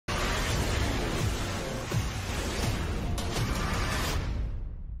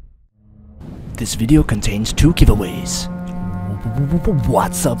This video contains 2 giveaways.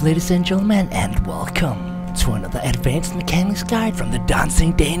 What's up, ladies and gentlemen, and welcome to another advanced mechanics guide from the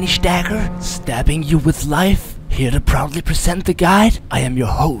dancing Danish dagger, stabbing you with life. Here to proudly present the guide, I am your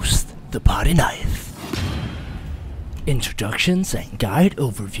host, the Party Knife. Introductions and guide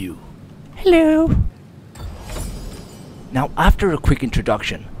overview. Hello! Now, after a quick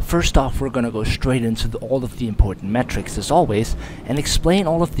introduction, first off we're gonna go straight into all of the important metrics as always, and explain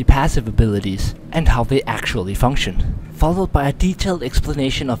all of the passive abilities and how they actually function, followed by a detailed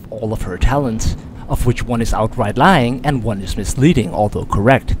explanation of all of her talents, of which one is outright lying and one is misleading, although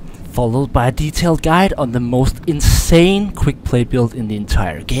correct, followed by a detailed guide on the most insane quick play build in the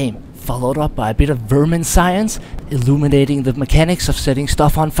entire game, followed up by a bit of vermin science, illuminating the mechanics of setting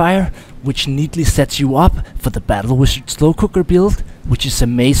stuff on fire, which neatly sets you up for the Battle Wizard Slow Cooker build, which is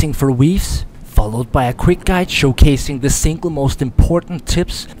amazing for weaves, followed by a quick guide showcasing the single most important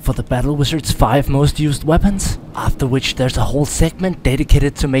tips for the Battle Wizard's 5 most used weapons, after which there's a whole segment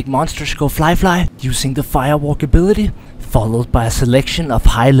dedicated to make monsters go fly using the Firewalk ability, followed by a selection of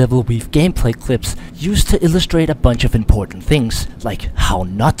high-level weave gameplay clips used to illustrate a bunch of important things, like how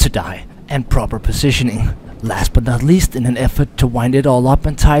not to die, and proper positioning. Last but not least, in an effort to wind it all up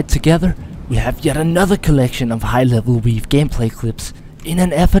and tie it together, we have yet another collection of high-level weave gameplay clips in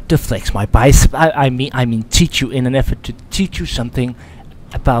an effort to flex my bicep. I mean teach you, in an effort to teach you something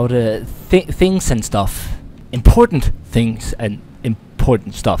about things and stuff. Important things and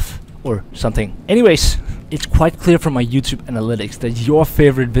important stuff. Or something. Anyways, it's quite clear from my YouTube analytics that your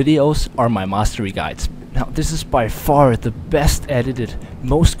favorite videos are my mastery guides. Now, this is by far the best edited,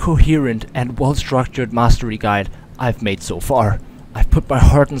 most coherent and well structured mastery guide I've made so far. I've put my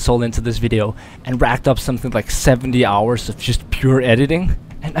heart and soul into this video and racked up something like 70 hours of just pure editing.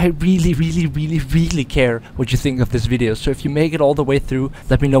 And I really care what you think of this video, so if you make it all the way through,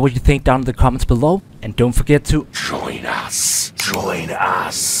 let me know what you think down in the comments below, and don't forget to join us! Join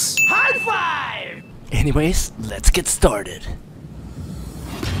us! High five! Anyways, let's get started.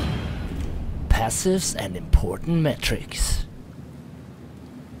 Passives and important metrics.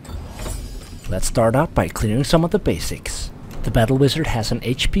 Let's start out by clearing some of the basics. The Battle Wizard has an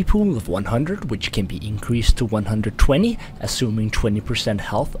HP pool of 100, which can be increased to 120, assuming 20%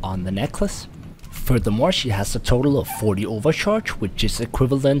 health on the necklace. Furthermore, she has a total of 40 overcharge, which is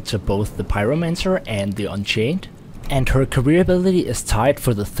equivalent to both the Pyromancer and the Unchained. And her career ability is tied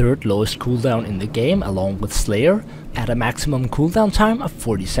for the 3rd lowest cooldown in the game, along with Slayer, at a maximum cooldown time of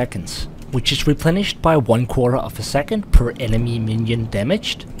 40 seconds, which is replenished by 1/4 of a second per enemy minion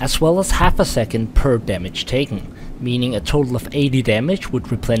damaged, as well as half a second per damage taken, meaning a total of 80 damage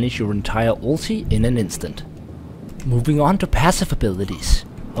would replenish your entire ulti in an instant. Moving on to passive abilities,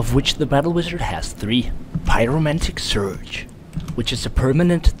 of which the Battle Wizard has 3. Pyromantic Surge, which is a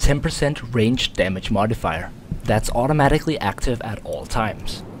permanent 10% ranged damage modifier that's automatically active at all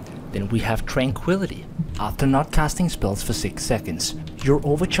times. Then we have Tranquility. After not casting spells for 6 seconds, your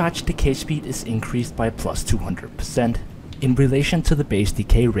overcharge decay speed is increased by plus 200%. in relation to the base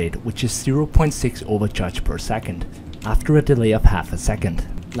decay rate, which is 0.6 overcharge per second, after a delay of half a second.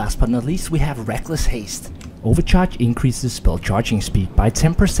 Last but not least, we have Reckless Haste. Overcharge increases spell charging speed by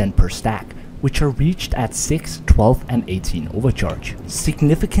 10% per stack, which are reached at 6, 12 and 18 overcharge,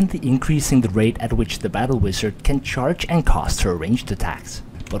 significantly increasing the rate at which the Battle Wizard can charge and cast her ranged attacks.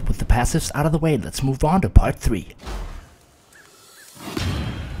 But with the passives out of the way, let's move on to part 3.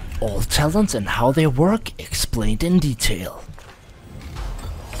 All talents and how they work explained in detail.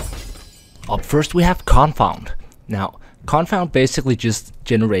 Up first we have Confound. Now, Confound basically just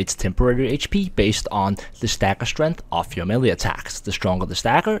generates temporary HP based on the stagger strength of your melee attacks. The stronger the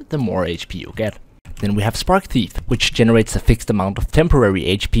stagger, the more HP you get. Then we have Spark Thief, which generates a fixed amount of temporary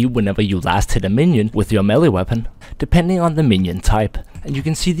HP whenever you last hit a minion with your melee weapon, depending on the minion type. And you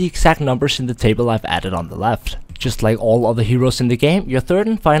can see the exact numbers in the table I've added on the left. Just like all other heroes in the game, your third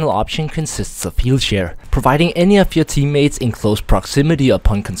and final option consists of Heal Share, providing any of your teammates in close proximity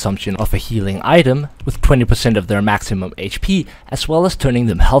upon consumption of a healing item with 20% of their maximum HP, as well as turning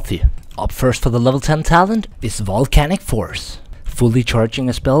them healthy. Up first for the level 10 talent is Volcanic Force. Fully charging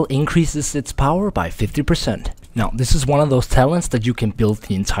a spell increases its power by 50%. Now, this is one of those talents that you can build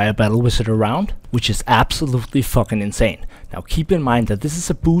the entire Battle Wizard around, which is absolutely fucking insane. Now keep in mind that this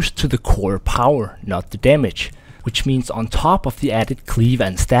is a boost to the core power, not the damage, which means on top of the added cleave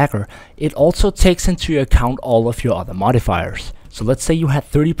and stagger, it also takes into account all of your other modifiers. So let's say you had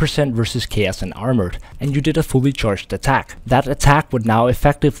 30% versus chaos and armored, and you did a fully charged attack. That attack would now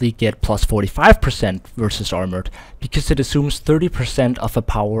effectively get plus 45% versus armored, because it assumes 30% of a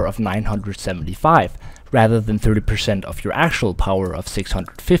power of 975, rather than 30% of your actual power of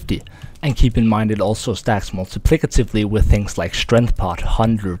 650. And keep in mind it also stacks multiplicatively with things like Strength Pot,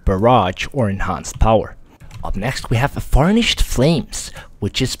 Hunter, Barrage, or Enhanced Power. Up next we have Varnished Flames,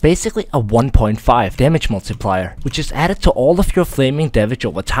 which is basically a 1.5 damage multiplier, which is added to all of your flaming damage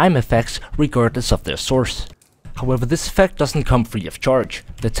over time effects regardless of their source. However, this effect doesn't come free of charge.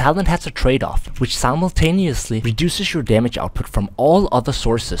 The talent has a trade-off, which simultaneously reduces your damage output from all other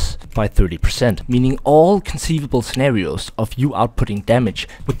sources by 30%, meaning all conceivable scenarios of you outputting damage,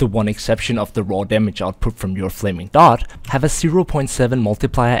 with the one exception of the raw damage output from your flaming dart, have a 0.7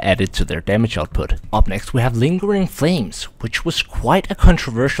 multiplier added to their damage output. Up next we have Lingering Flames, which was quite a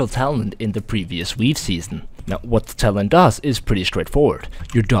controversial talent in the previous Weave season. Now, what the talent does is pretty straightforward.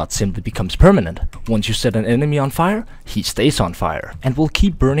 Your dot simply becomes permanent. Once you set an enemy on fire, he stays on fire, and will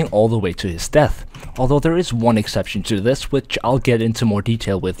keep burning all the way to his death. Although there is one exception to this, which I'll get into more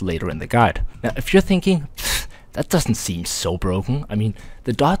detail with later in the guide. Now, if you're thinking, that doesn't seem so broken, I mean,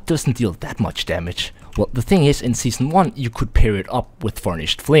 the dot doesn't deal that much damage. Well, the thing is, in Season 1, you could pair it up with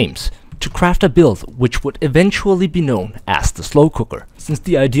Varnished Flames to craft a build which would eventually be known as the Slow Cooker, since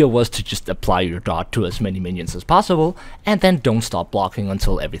the idea was to just apply your dot to as many minions as possible, and then don't stop blocking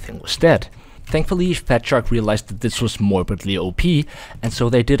until everything was dead. Thankfully, Fat Shark realized that this was morbidly OP, and so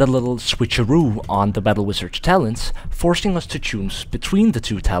they did a little switcheroo on the Battle Wizard's talents, forcing us to choose between the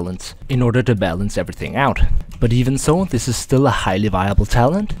two talents in order to balance everything out. But even so, this is still a highly viable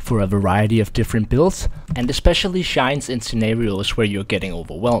talent for a variety of different builds, and especially shines in scenarios where you're getting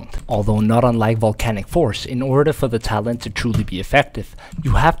overwhelmed. Although not unlike Volcanic Force, in order for the talent to truly be effective,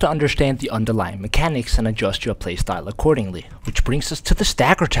 you have to understand the underlying mechanics and adjust your playstyle accordingly. Which brings us to the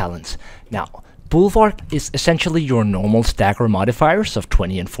Stagger talents. Now, Bulwark is essentially your normal stagger modifiers of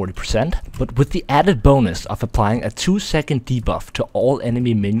 20 and 40%, but with the added bonus of applying a 2-second debuff to all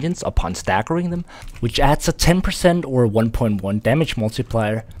enemy minions upon staggering them, which adds a 10% or 1.1 damage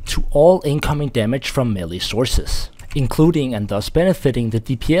multiplier to all incoming damage from melee sources, including and thus benefiting the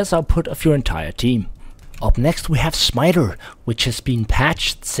DPS output of your entire team. Up next we have Smiter, which has been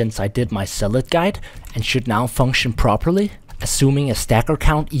patched since I did my Zealot guide and should now function properly, assuming a stagger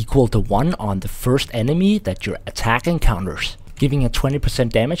count equal to 1 on the first enemy that your attack encounters, giving a 20%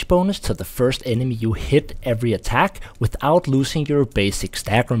 damage bonus to the first enemy you hit every attack without losing your basic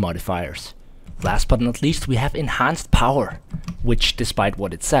stagger modifiers. Last but not least we have Enhanced Power, which despite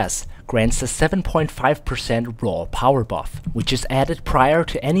what it says, grants a 7.5% raw power buff, which is added prior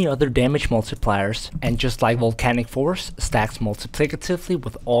to any other damage multipliers, and just like Volcanic Force, stacks multiplicatively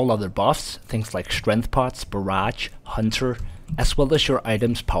with all other buffs, things like Strength Pots, Barrage, Hunter, as well as your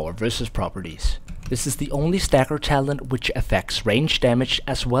item's power versus properties. This is the only stagger talent which affects range damage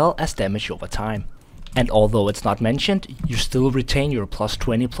as well as damage over time. And although it's not mentioned, you still retain your plus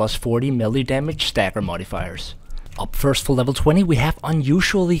 20 plus 40 melee damage stagger modifiers. Up first for level 20 we have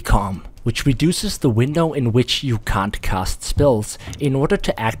Unusually Calm, which reduces the window in which you can't cast spells in order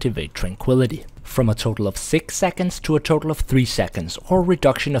to activate Tranquility, from a total of 6 seconds to a total of 3 seconds, or a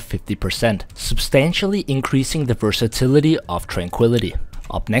reduction of 50%, substantially increasing the versatility of Tranquility.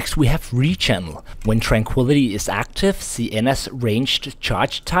 Up next we have Rechannel. When Tranquility is active, Sienna's ranged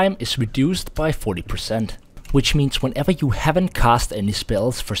charge time is reduced by 40. Which means whenever you haven't cast any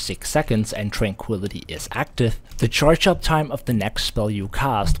spells for 6 seconds and Tranquility is active, the charge up time of the next spell you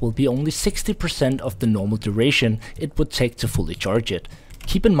cast will be only 60% of the normal duration it would take to fully charge it.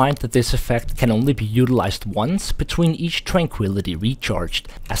 Keep in mind that this effect can only be utilized once between each Tranquility recharged,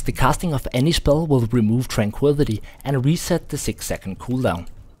 as the casting of any spell will remove Tranquility and reset the 6-second cooldown.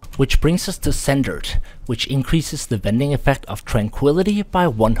 Which brings us to Centered, which increases the vending effect of Tranquility by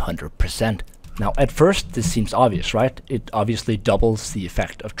 100%. Now at first this seems obvious, right? It obviously doubles the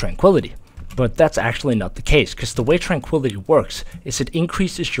effect of Tranquility. But that's actually not the case, because the way Tranquility works is it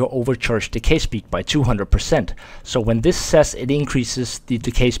increases your overcharged decay speed by 200%. So when this says it increases the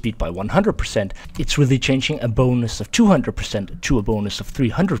decay speed by 100%, it's really changing a bonus of 200% to a bonus of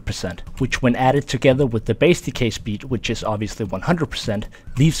 300%, which when added together with the base decay speed, which is obviously 100%,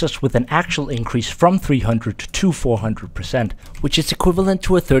 leaves us with an actual increase from 300 to 400%, which is equivalent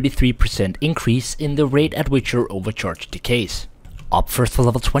to a 33% increase in the rate at which your overcharge decays. Up first for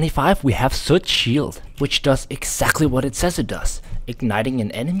level 25 we have Soot Shield, which does exactly what it says it does. Igniting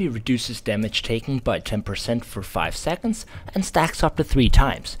an enemy reduces damage taken by 10% for 5 seconds and stacks up to 3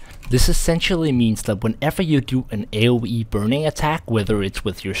 times. This essentially means that whenever you do an AoE burning attack, whether it's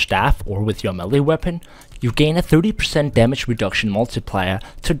with your staff or with your melee weapon, you gain a 30% damage reduction multiplier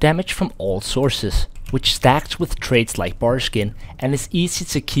to damage from all sources, which stacks with traits like Barskin and is easy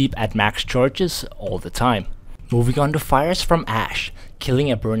to keep at max charges all the time. Moving on to Fires from Ash.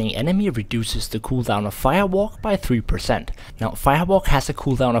 Killing a burning enemy reduces the cooldown of Firewalk by 3%. Now, Firewalk has a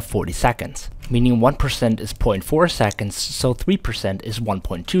cooldown of 40 seconds, meaning 1% is 0.4 seconds, so 3% is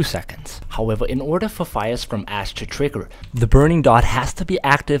 1.2 seconds. However, in order for fires from ash to trigger, the burning dot has to be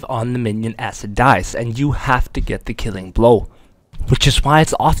active on the minion as it dies, and you have to get the killing blow. Which is why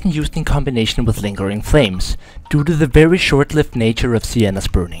it's often used in combination with lingering flames, due to the very short-lived nature of Sienna's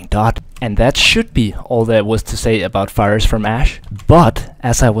burning dot. And that should be all there was to say about fires from ash, but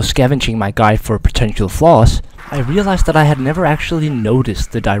as I was scavenging my guide for potential flaws, I realized that I had never actually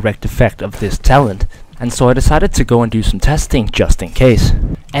noticed the direct effect of this talent, and so I decided to go and do some testing just in case.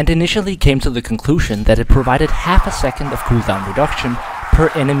 And initially came to the conclusion that it provided half a second of cooldown reduction per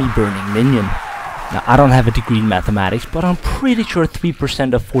enemy burning minion. Now, I don't have a degree in mathematics, but I'm pretty sure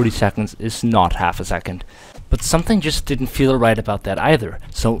 3% of 40 seconds is not half a second. But something just didn't feel right about that either.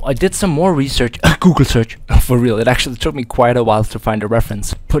 So I did some more research, Google search, for real. It actually took me quite a while to find a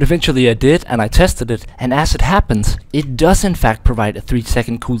reference. But eventually I did, and I tested it, and as it happens, it does in fact provide a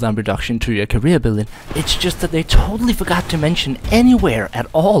 3-second cooldown reduction to your career ability. It's just that they totally forgot to mention anywhere at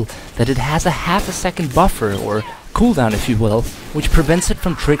all that it has a half a second buffer, or cooldown if you will, which prevents it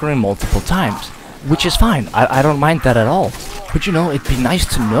from triggering multiple times. Which is fine, I don't mind that at all. But you know, it'd be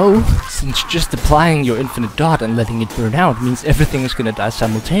nice to know, since just applying your infinite dot and letting it burn out means everything is gonna die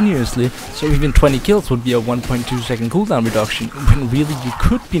simultaneously, so even 20 kills would be a 1.2 second cooldown reduction, when really you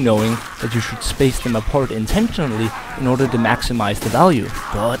could be knowing that you should space them apart intentionally in order to maximize the value.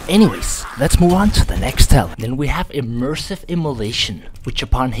 But anyways, let's move on to the next talent. Then we have Immersive Immolation, which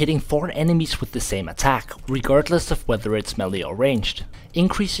upon hitting 4 enemies with the same attack, regardless of whether it's melee or ranged,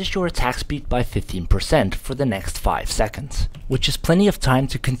 increases your attack speed by 15% for the next 5 seconds, which is plenty of time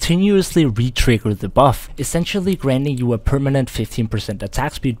to continuously re-trigger the buff, essentially granting you a permanent 15%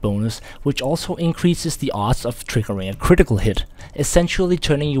 attack speed bonus, which also increases the odds of triggering a critical hit, essentially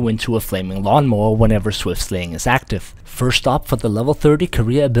turning you into a flaming lawnmower whenever Swift Slaying is active. First up, for the level 30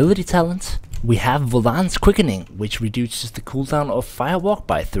 career ability talents, we have Volan's Quickening, which reduces the cooldown of Firewalk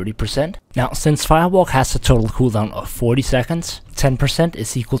by 30%. Now, since Firewalk has a total cooldown of 40 seconds, 10%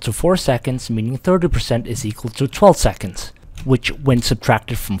 is equal to 4 seconds, meaning 30% is equal to 12 seconds. Which, when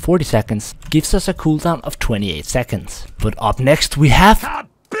subtracted from 40 seconds, gives us a cooldown of 28 seconds. But up next we have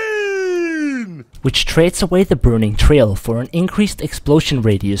which trades away the burning trail for an increased explosion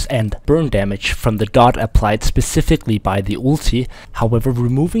radius and burn damage from the dot applied specifically by the ulti. However,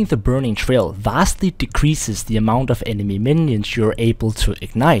 removing the burning trail vastly decreases the amount of enemy minions you're able to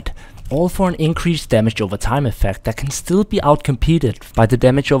ignite, all for an increased damage over time effect that can still be outcompeted by the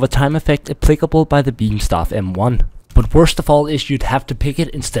damage over time effect applicable by the Beamstaff M1. But worst of all is you'd have to pick it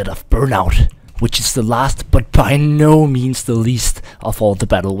instead of Burnout, which is the last but by no means the least of all the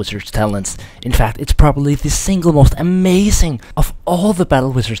Battle Wizard's talents. In fact, it's probably the single most amazing of all the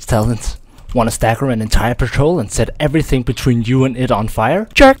Battle Wizard's talents. Wanna stagger an entire patrol and set everything between you and it on fire?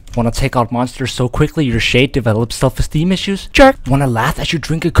 Check! Wanna take out monsters so quickly your shade develops self-esteem issues? Check! Wanna laugh as you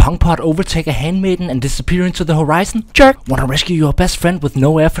drink a Kong pot, overtake a handmaiden and disappear into the horizon? Check! Wanna rescue your best friend with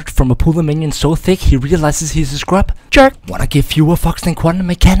no effort from a pool of minions so thick he realizes he's a scrub? Check! Wanna give fewer fucks than quantum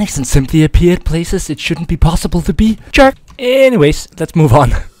mechanics and simply appear at places it shouldn't be possible to be? Check! Anyways, let's move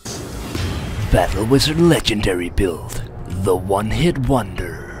on. Battle Wizard Legendary Build, the one-hit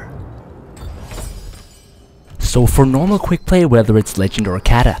wonder. So for normal quick play, whether it's Legend or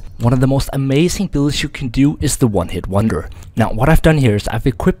Kata, one of the most amazing builds you can do is the one-hit wonder. Now what I've done here is I've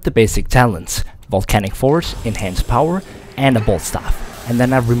equipped the basic talents, Volcanic Force, Enhanced Power, and a Bolt Staff. And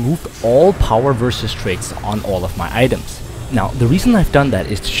then I've removed all power versus traits on all of my items. Now the reason I've done that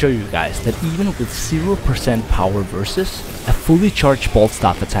is to show you guys that even with 0% power versus, a fully charged Bolt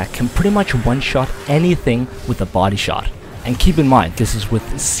Staff attack can pretty much one-shot anything with a body shot. And keep in mind, this is with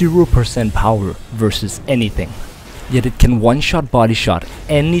 0% power versus anything. Yet it can one-shot body shot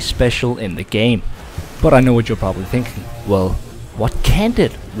any special in the game. But I know what you're probably thinking. Well, what can't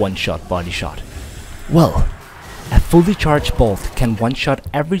it one-shot body shot? Well, a fully charged bolt can one-shot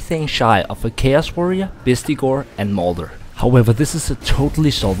everything shy of a Chaos Warrior, Bistigor, and Molder. However, this is a totally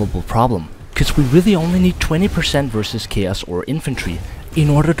solvable problem, because we really only need 20% versus Chaos or Infantry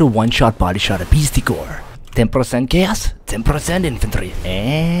in order to one-shot body shot a Bistigor. 10% Chaos, 10% Infantry,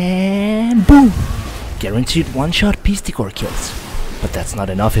 and boom! Guaranteed one-shot Pistigor kills. But that's not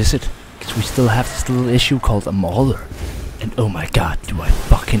enough, is it? Because we still have this little issue called a Mauler. And oh my god, do I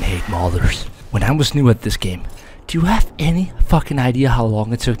fucking hate Maulers. When I was new at this game, do you have any fucking idea how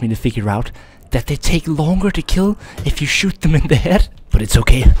long it took me to figure out that they take longer to kill if you shoot them in the head? But it's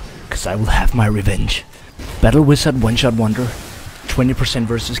okay, because I will have my revenge. Battle Wizard one-shot wonder. 20%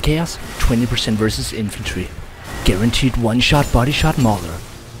 versus Chaos, 20% versus Infantry. guaranteed one-shot body shot mauler.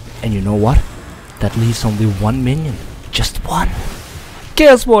 And you know what? That leaves only one minion. Just one.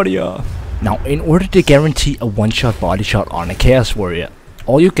 Chaos Warrior! Now, in order to guarantee a one-shot body shot on a Chaos Warrior,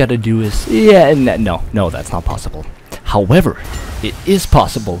 all you gotta do is... no, that's not possible. However, it is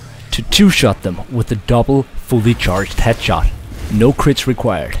possible to two-shot them with a double, fully charged headshot. No crits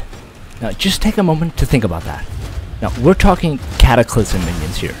required. Now, just take a moment to think about that. Now, we're talking Cataclysm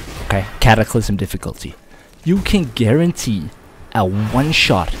minions here, okay? Cataclysm difficulty. You can guarantee a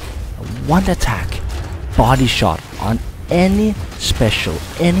one-shot, a one-attack body shot on any special,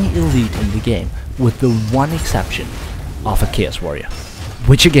 any elite in the game, with the one exception of a Chaos Warrior.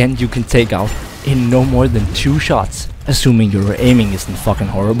 Which again, you can take out in no more than 2 shots, assuming your aiming isn't fucking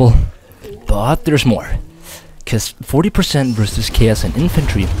horrible. But there's more. Cause 40% versus Chaos and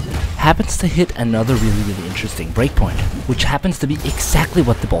Infantry happens to hit another really interesting breakpoint, which happens to be exactly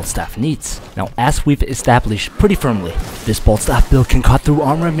what the Bolt Staff needs. Now, as we've established pretty firmly, this Bolt Staff build can cut through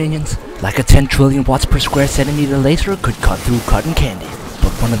armor minions like a 10 trillion watts per square centimeter laser could cut through cotton candy.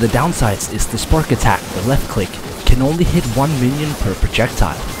 But one of the downsides is the spark attack, the left click, can only hit 1 minion per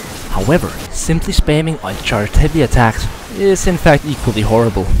projectile. However, simply spamming uncharged heavy attacks is in fact equally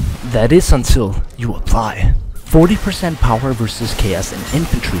horrible. That is until you apply. 40% power versus Chaos and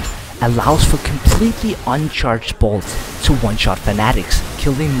Infantry allows for completely uncharged bolts to one-shot fanatics,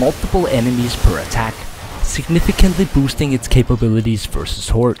 killing multiple enemies per attack, significantly boosting its capabilities versus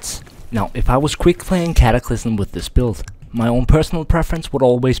hordes. Now, if I was quick playing Cataclysm with this build, my own personal preference would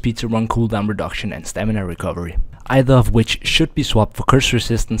always be to run cooldown reduction and stamina recovery, either of which should be swapped for curse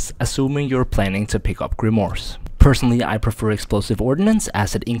resistance, assuming you're planning to pick up Grimoires. Personally, I prefer explosive ordnance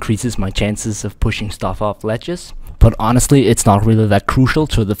as it increases my chances of pushing stuff off ledges, but honestly it's not really that crucial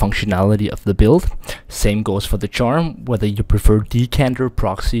to the functionality of the build. Same goes for the charm, whether you prefer decanter,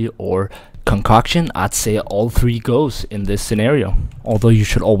 proxy or concoction, I'd say all 3 goes in this scenario. Although you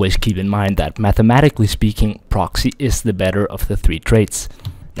should always keep in mind that mathematically speaking, proxy is the better of the 3 traits.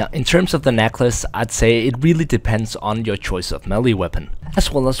 Now, in terms of the necklace, I'd say it really depends on your choice of melee weapon,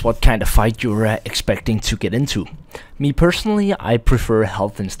 as well as what kind of fight you're expecting to get into. Me personally, I prefer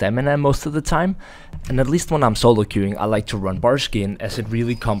health and stamina most of the time, and at least when I'm solo queuing, I like to run bar skin as it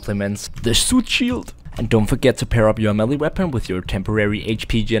really complements the suit shield. And don't forget to pair up your melee weapon with your temporary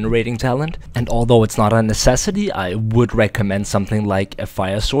HP generating talent. And although it's not a necessity, I would recommend something like a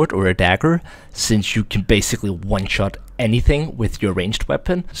fire sword or a dagger, since you can basically one-shot anything with your ranged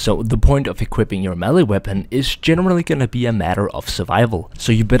weapon. So the point of equipping your melee weapon is generally gonna be a matter of survival.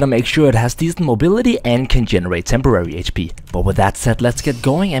 So you better make sure it has decent mobility and can generate temporary HP. But with that said, let's get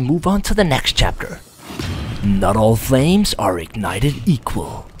going and move on to the next chapter. Not all flames are ignited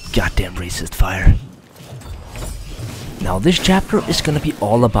equal. Goddamn racist fire. Now this chapter is gonna be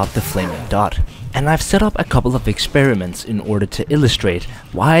all about the flaming dot, and I've set up a couple of experiments in order to illustrate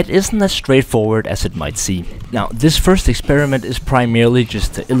why it isn't as straightforward as it might seem. Now this first experiment is primarily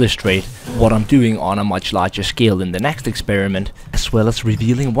just to illustrate what I'm doing on a much larger scale in the next experiment, as well as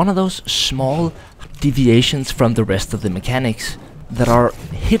revealing one of those small deviations from the rest of the mechanics that are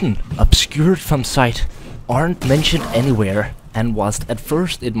hidden, obscured from sight, aren't mentioned anywhere. And whilst at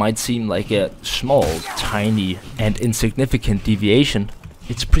first it might seem like a small, tiny and insignificant deviation,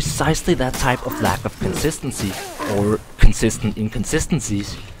 it's precisely that type of lack of consistency, or consistent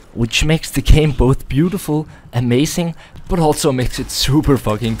inconsistencies, which makes the game both beautiful, amazing, but also makes it super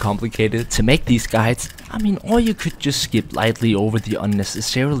fucking complicated to make these guides. I mean, or you could just skip lightly over the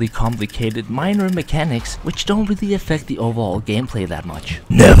unnecessarily complicated minor mechanics, which don't really affect the overall gameplay that much.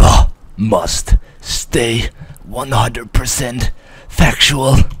 Never must stay 100%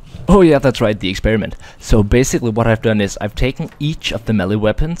 factual. Oh yeah, that's right, the experiment. So basically what I've done is I've taken each of the melee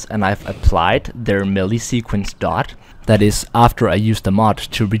weapons and I've applied their melee sequence dot, that is after I used the mod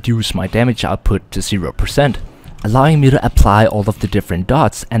to reduce my damage output to 0%, allowing me to apply all of the different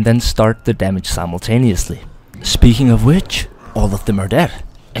dots and then start the damage simultaneously. Speaking of which, all of them are dead,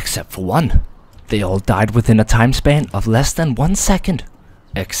 except for one. They all died within a time span of less than 1 second,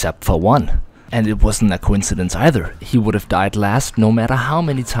 except for one. And it wasn't a coincidence either. He would have died last no matter how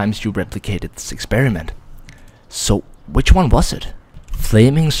many times you replicated this experiment. So which one was it?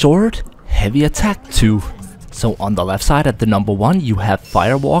 Flaming Sword, Heavy Attack 2. So on the left side at the number 1 you have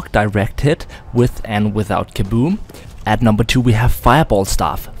Firewalk, Direct Hit with and without Kaboom. At number 2 we have Fireball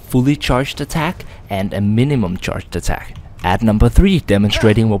Staff, Fully Charged Attack and a Minimum Charged Attack. At number 3,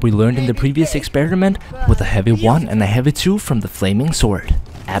 demonstrating what we learned in the previous experiment with a Heavy 1 and a Heavy 2 from the Flaming Sword.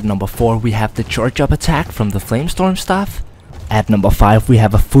 At number 4 we have the Charge Up Attack from the Flamestorm Staff. At number 5 we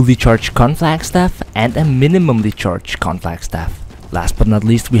have a fully charged Conflag Staff and a minimally charged Conflag Staff. Last but not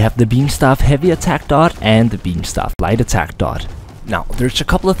least, we have the Beam Staff Heavy Attack Dot and the Beam Staff Light Attack Dot. Now, there's a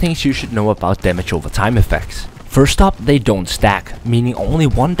couple of things you should know about damage over time effects. First up, they don't stack, meaning only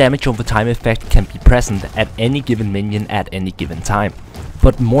one damage over time effect can be present at any given minion at any given time.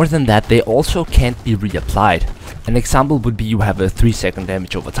 But more than that, they also can't be reapplied. An example would be you have a 3-second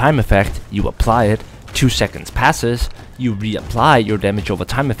damage over time effect, you apply it, 2 seconds passes, you reapply your damage over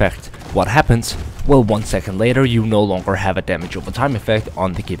time effect. What happens? Well, 1 second later you no longer have a damage over time effect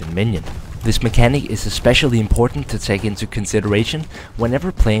on the given minion. This mechanic is especially important to take into consideration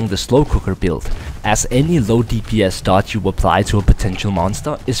whenever playing the slow cooker build, as any low DPS dot you apply to a potential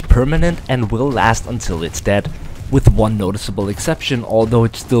monster is permanent and will last until it's dead, with one noticeable exception, although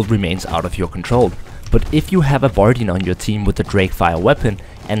it still remains out of your control. But if you have a Bardian on your team with a Drakefire weapon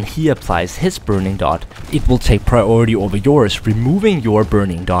and he applies his burning dot, it will take priority over yours, removing your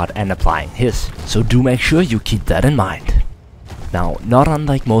burning dot and applying his. So do make sure you keep that in mind. Now, not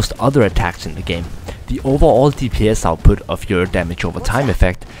unlike most other attacks in the game, the overall DPS output of your damage over time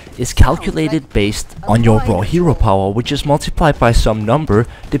effect is calculated based on your raw hero power, which is multiplied by some number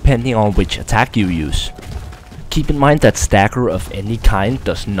depending on which attack you use. Keep in mind that stagger of any kind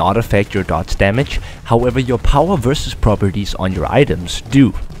does not affect your dot's damage, however your power versus properties on your items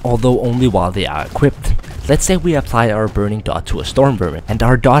do, although only while they are equipped. Let's say we apply our burning dot to a storm vermin, and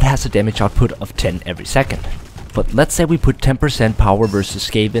our dot has a damage output of 10 every second. But let's say we put 10% power versus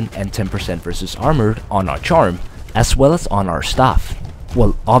Skaven and 10% versus armored on our charm, as well as on our staff.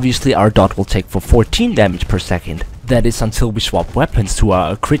 Well, obviously our dot will take for 14 damage per second. That is until we swap weapons to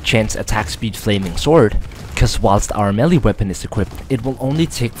our crit chance attack speed flaming sword, cause whilst our melee weapon is equipped, it will only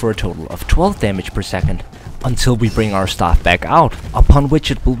take for a total of 12 damage per second, until we bring our staff back out, upon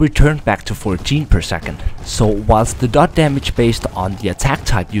which it will return back to 14 per second. So whilst the dot damage based on the attack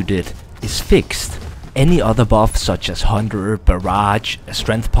type you did is fixed, any other buff such as Hunter, Barrage, a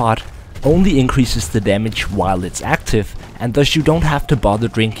Strength Pot only increases the damage while it's active, and thus you don't have to bother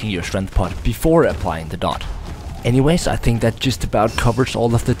drinking your Strength Pot before applying the dot. Anyways, I think that just about covers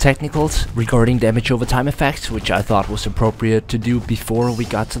all of the technicals regarding damage over time effects, which I thought was appropriate to do before we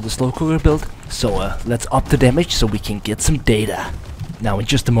got to the slow cooker build. So let's up the damage so we can get some data. Now in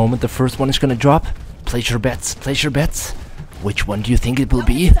just a moment the first one is gonna drop. Place your bets, place your bets. Which one do you think it will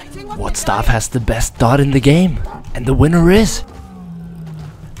be? What staff has the best dot in the game? And the winner is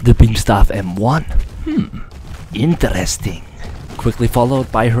the Beam Staff M1. Interesting. Quickly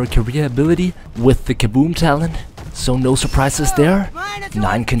followed by her career ability with the Kaboom talent. So no surprises there.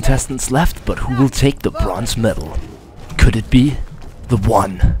 9 contestants left, but who will take the bronze medal? Could it be the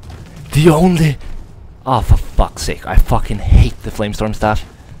one, the only? Oh, for fuck's sake, I fucking hate the Flamestorm staff.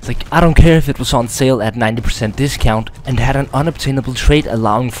 It's like, I don't care if it was on sale at 90% discount and had an unobtainable trait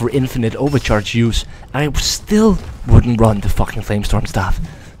allowing for infinite overcharge use, I still wouldn't run the fucking Flamestorm staff.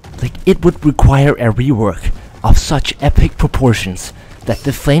 Like, it would require a rework of such epic proportions that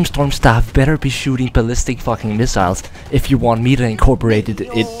the Flamestorm staff better be shooting ballistic fucking missiles if you want me to incorporate it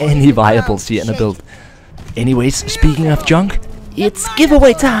in any viable Sienna build. Anyways, speaking of junk, it's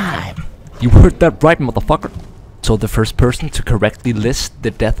giveaway time! You heard that right, motherfucker! So the first person to correctly list the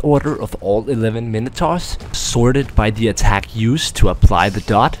death order of all 11 Minotaurs, sorted by the attack used to apply the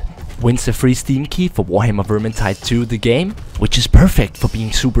dot, wins a free Steam key for Warhammer Vermintide 2 the game, which is perfect for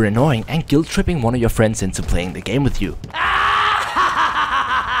being super annoying and guilt-tripping one of your friends into playing the game with you.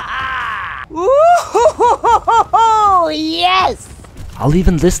 Ooh, yes! I'll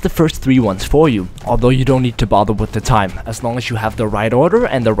even list the first 3 ones for you, although you don't need to bother with the time, as long as you have the right order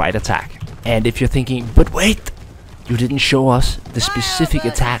and the right attack. And if you're thinking, but wait, you didn't show us the specific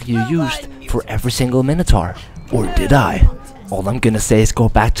attack you used for every single Minotaur, or did I? All I'm gonna say is go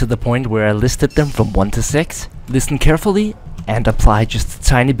back to the point where I listed them from 1 to 6, listen carefully, and apply just a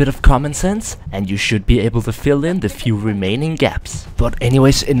tiny bit of common sense, and you should be able to fill in the few remaining gaps. But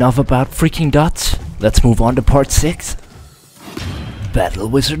anyways, enough about freaking dots, let's move on to part 6. Battle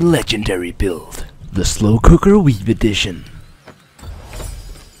Wizard Legendary Build, the Slow Cooker Weave Edition.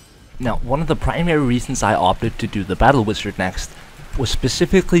 Now, one of the primary reasons I opted to do the Battle Wizard next was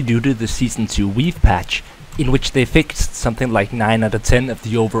specifically due to the Season 2 Weave patch, in which they fixed something like 9 out of 10 of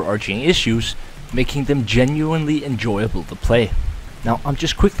the overarching issues, making them genuinely enjoyable to play. Now, I'm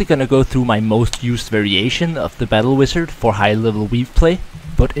just quickly gonna go through my most used variation of the Battle Wizard for high level weave play,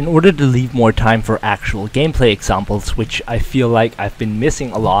 but in order to leave more time for actual gameplay examples, which I feel like I've been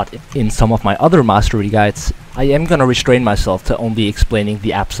missing a lot in some of my other mastery guides, I am gonna restrain myself to only explaining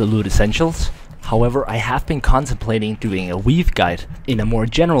the absolute essentials. However, I have been contemplating doing a weave guide, in a more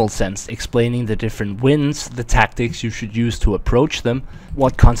general sense, explaining the different wins, the tactics you should use to approach them,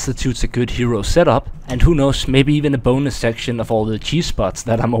 what constitutes a good hero setup, and who knows, maybe even a bonus section of all the cheese spots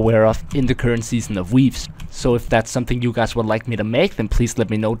that I'm aware of in the current season of weaves. So if that's something you guys would like me to make, then please let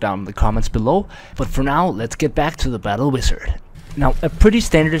me know down in the comments below. But for now, let's get back to the Battle Wizard. Now, a pretty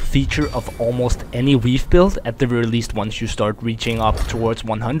standard feature of almost any weave build, at the very least once you start reaching up towards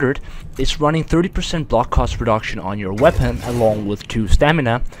 100, is running 30% block cost reduction on your weapon along with 2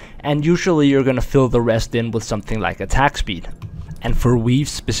 stamina, and usually you're gonna fill the rest in with something like attack speed. And for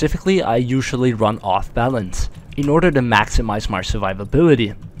weaves specifically, I usually run off balance, in order to maximize my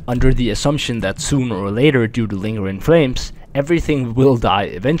survivability, under the assumption that sooner or later, due to lingering flames, everything will die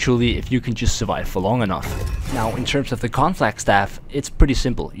eventually if you can just survive for long enough. Now, in terms of the conflag staff, it's pretty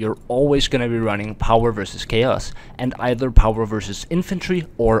simple. You're always gonna be running power versus chaos, and either power versus infantry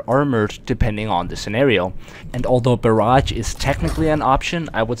or armored depending on the scenario. And although barrage is technically an option,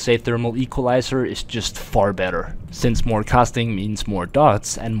 I would say thermal equalizer is just far better, since more casting means more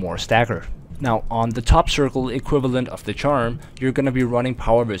dots and more stagger. Now, on the top circle equivalent of the charm, you're gonna be running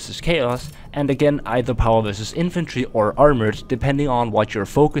power versus chaos, and again either power versus infantry or armored depending on what you're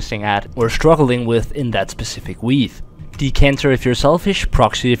focusing at or struggling with in that specific weave. Decanter if you're selfish,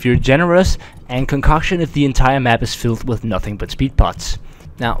 proxy if you're generous, and concoction if the entire map is filled with nothing but speed pots.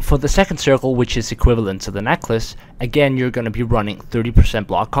 Now, for the second circle, which is equivalent to the necklace, again you're gonna be running 30%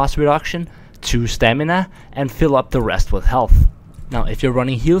 block cost reduction, 2 stamina, and fill up the rest with health. Now, if you're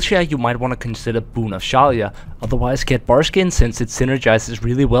running heal share, you might want to consider Boon of Shalia, otherwise get Barskin since it synergizes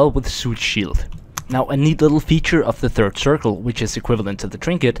really well with Suit Shield. Now, a neat little feature of the third circle, which is equivalent to the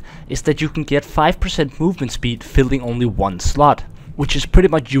trinket, is that you can get 5% movement speed filling only 1 slot, which is pretty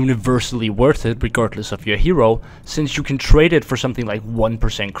much universally worth it regardless of your hero, since you can trade it for something like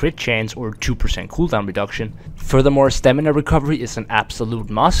 1% crit chance or 2% cooldown reduction. Furthermore, stamina recovery is an absolute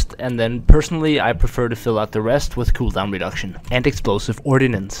must, and then personally I prefer to fill out the rest with cooldown reduction and explosive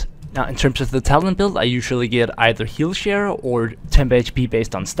ordnance. Now, in terms of the talent build, I usually get either heal share or temp HP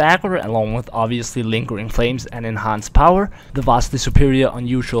based on stagger, along with obviously lingering flames and enhanced power, the vastly superior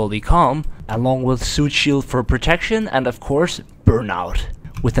unusually calm, along with suit shield for protection, and of course burnout,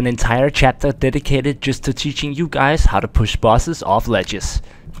 with an entire chapter dedicated just to teaching you guys how to push bosses off ledges.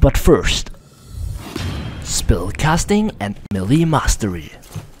 But first, spell casting and melee mastery.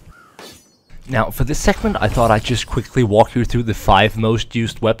 Now, for this segment, I thought I'd just quickly walk you through the 5 most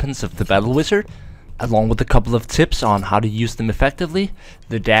used weapons of the Battle Wizard, along with a couple of tips on how to use them effectively: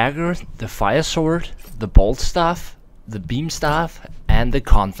 the dagger, the fire sword, the bolt staff, the beam staff, and the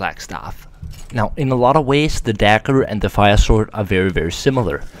conflag staff. Now, in a lot of ways, the dagger and the fire sword are very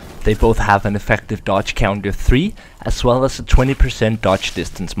similar. They both have an effective dodge count of 3, as well as a 20% dodge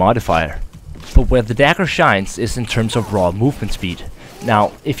distance modifier. But where the dagger shines is in terms of raw movement speed.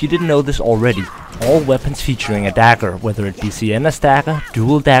 Now, if you didn't know this already, all weapons featuring a dagger, whether it be Sienna's dagger,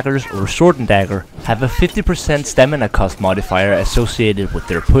 dual daggers, or sword and dagger, have a 50% stamina cost modifier associated with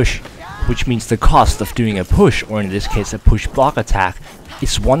their push, which means the cost of doing a push, or in this case a push block attack,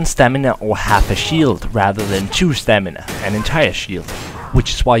 is 1 stamina or half a shield, rather than 2 stamina, an entire shield.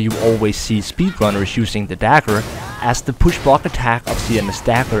 Which is why you always see speedrunners using the dagger, as the push block attack of Sienna's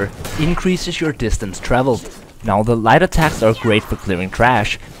dagger increases your distance traveled. Now, the light attacks are great for clearing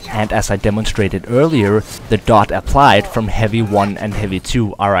trash, and as I demonstrated earlier, the dot applied from Heavy 1 and Heavy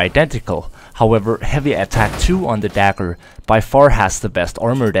 2 are identical. However, Heavy Attack 2 on the dagger by far has the best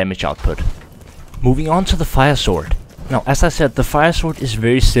armor damage output. Moving on to the fire sword. Now, as I said, the fire sword is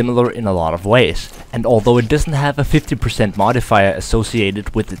very similar in a lot of ways, and although it doesn't have a 50% modifier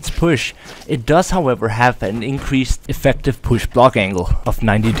associated with its push, it does however have an increased effective push block angle of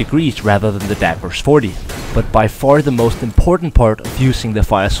 90 degrees rather than the dagger's 40. But by far the most important part of using the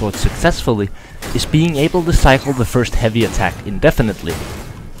fire sword successfully is being able to cycle the first heavy attack indefinitely,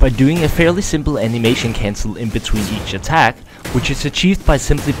 by doing a fairly simple animation cancel in between each attack, which is achieved by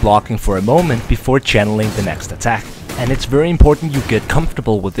simply blocking for a moment before channeling the next attack. And it's very important you get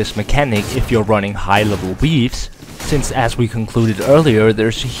comfortable with this mechanic if you're running high level weaves, since as we concluded earlier,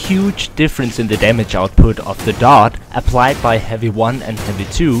 there's a huge difference in the damage output of the dot applied by Heavy 1 and Heavy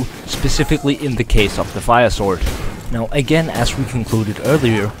 2, specifically in the case of the fire sword. Now again, as we concluded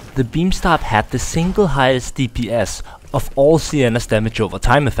earlier, the beam staff had the single highest DPS of all Sienna's damage over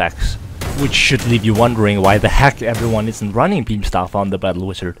time effects, which should leave you wondering why the heck everyone isn't running beam staff on the Battle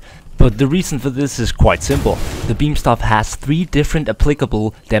Wizard. But the reason for this is quite simple. The beam staff has 3 different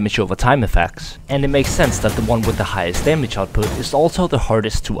applicable damage over time effects, and it makes sense that the one with the highest damage output is also the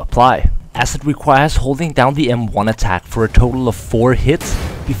hardest to apply. as it requires holding down the M1 attack for a total of 4 hits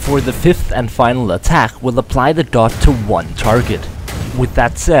before the 5th and final attack will apply the dot to one target. With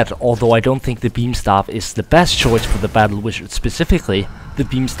that said, although I don't think the beam staff is the best choice for the battle wizard specifically, the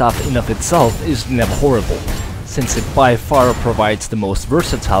beam staff in of itself is never horrible, since it by far provides the most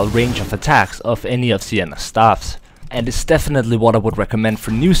versatile range of attacks of any of Sienna's staffs, and is definitely what I would recommend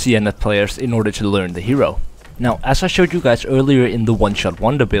for new Sienna players in order to learn the hero. Now, as I showed you guys earlier in the one-shot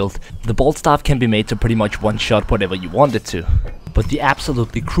wonder build, the bolt staff can be made to pretty much one-shot whatever you want it to. But the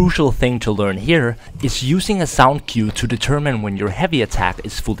absolutely crucial thing to learn here is using a sound cue to determine when your heavy attack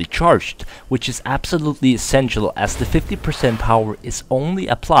is fully charged, which is absolutely essential as the 50% power is only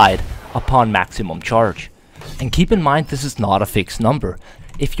applied upon maximum charge. And keep in mind, this is not a fixed number.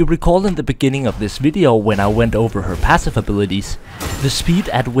 If you recall in the beginning of this video when I went over her passive abilities, the speed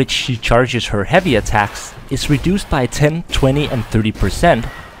at which she charges her heavy attacks is reduced by 10, 20 and 30%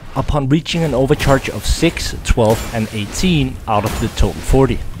 upon reaching an overcharge of 6, 12 and 18 out of the total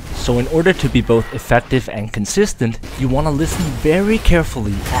 40. So in order to be both effective and consistent, you want to listen very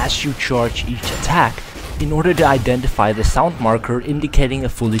carefully as you charge each attack in order to identify the sound marker indicating a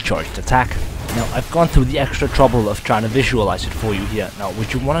fully charged attack. Now, I've gone through the extra trouble of trying to visualize it for you here. Now,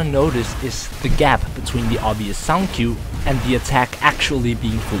 what you want to notice is the gap between the obvious sound cue and the attack actually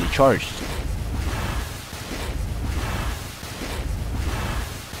being fully charged.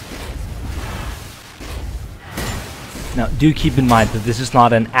 Now, do keep in mind that this is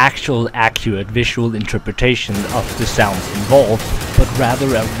not an actual accurate visual interpretation of the sounds involved, but rather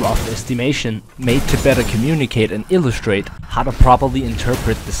a rough estimation made to better communicate and illustrate how to properly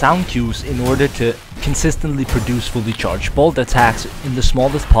interpret the sound cues in order to consistently produce fully charged bolt attacks in the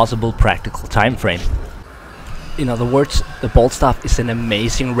smallest possible practical time frame. In other words, the bolt staff is an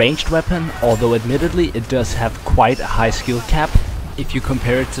amazing ranged weapon, although admittedly it does have quite a high skill cap if you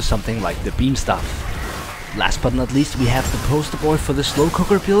compare it to something like the beam staff. Last but not least, we have the poster boy for the slow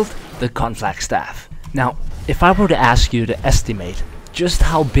cooker build, the conflag staff. Now, if I were to ask you to estimate just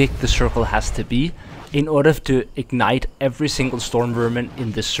how big the circle has to be in order to ignite every single storm vermin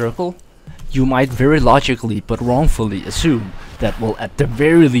in this circle, you might very logically but wrongfully assume that, well, at the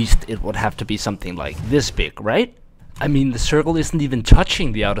very least it would have to be something like this big, right? I mean, the circle isn't even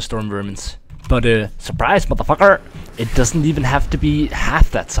touching the outer storm vermins. But surprise motherfucker, it doesn't even have to be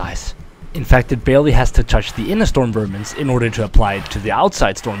half that size. In fact, it barely has to touch the inner storm vermins in order to apply it to the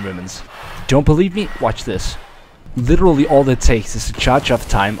outside storm vermins. Don't believe me? Watch this. Literally all it takes is a charge off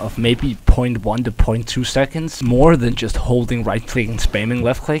time of maybe 0.1 to 0.2 seconds, more than just holding right click and spamming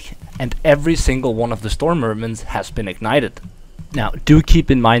left click, and every single one of the storm vermins has been ignited. Now, do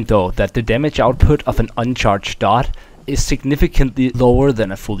keep in mind though that the damage output of an uncharged dot is significantly lower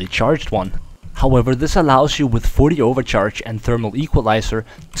than a fully charged one. However, this allows you with 40 overcharge and thermal equalizer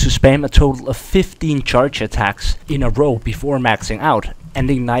to spam a total of 15 charge attacks in a row before maxing out, and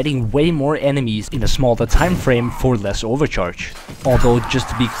igniting way more enemies in a smaller time frame for less overcharge. Although, just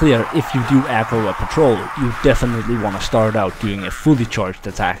to be clear, if you do aggro a patrol, you definitely want to start out doing a fully charged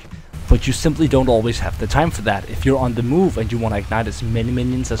attack. But you simply don't always have the time for that. If you're on the move and you want to ignite as many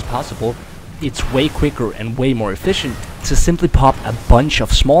minions as possible, it's way quicker and way more efficient to simply pop a bunch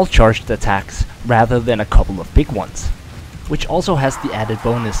of small charged attacks rather than a couple of big ones. Which also has the added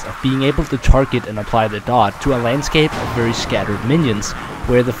bonus of being able to target and apply the dot to a landscape of very scattered minions,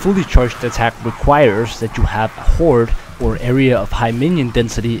 where the fully charged attack requires that you have a horde or area of high minion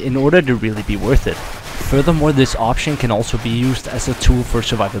density in order to really be worth it. Furthermore, this option can also be used as a tool for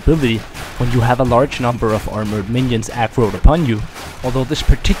survivability when you have a large number of armored minions aggroed upon you, although this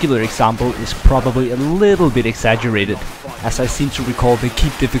particular example is probably a little bit exaggerated, as I seem to recall the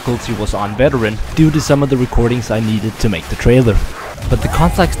keep difficulty was on veteran due to some of the recordings I needed to make the trailer. But the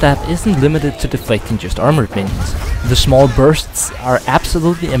conflag staff isn't limited to deflecting just armored minions. The small bursts are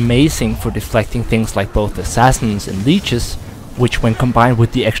absolutely amazing for deflecting things like both assassins and leeches, which when combined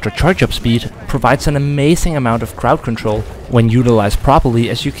with the extra charge up speed provides an amazing amount of crowd control when utilized properly,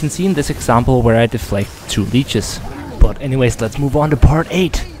 as you can see in this example where I deflect 2 leeches. But anyways, let's move on to part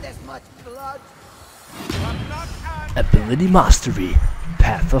 8. Ability Mastery,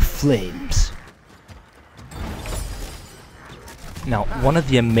 Path of Flames. Now, one of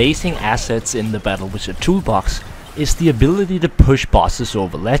the amazing assets in the Battle Wizard toolbox is the ability to push bosses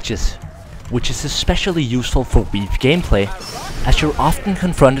over ledges, which is especially useful for weave gameplay, as you're often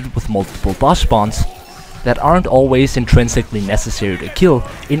confronted with multiple boss spawns that aren't always intrinsically necessary to kill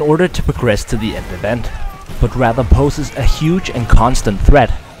in order to progress to the end event, but rather poses a huge and constant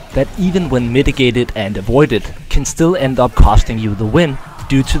threat that even when mitigated and avoided can still end up costing you the win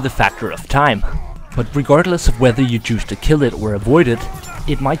due to the factor of time. But regardless of whether you choose to kill it or avoid it,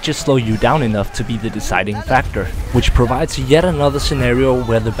 it might just slow you down enough to be the deciding factor, which provides yet another scenario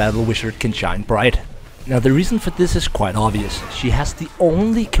where the Battle Wizard can shine bright. Now the reason for this is quite obvious. She has the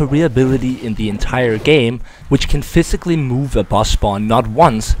only career ability in the entire game which can physically move a boss spawn not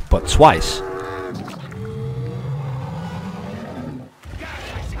once, but twice.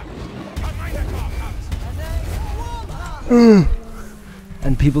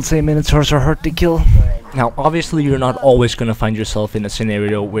 And people say Minotaurs are hard to kill. Now obviously you're not always gonna find yourself in a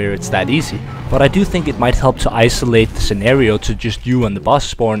scenario where it's that easy, but I do think it might help to isolate the scenario to just you and the boss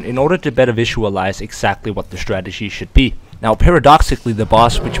spawn in order to better visualize exactly what the strategy should be. Now paradoxically, the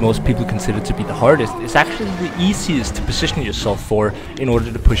boss, which most people consider to be the hardest, is actually the easiest to position yourself for in order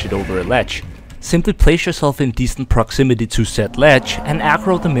to push it over a ledge. Simply place yourself in decent proximity to said ledge and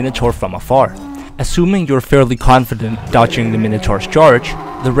aggro the Minotaur from afar. Assuming you're fairly confident dodging the Minotaur's charge,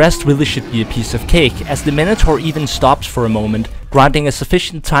 the rest really should be a piece of cake, as the Minotaur even stops for a moment, granting a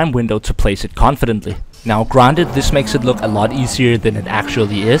sufficient time window to place it confidently. Now granted, this makes it look a lot easier than it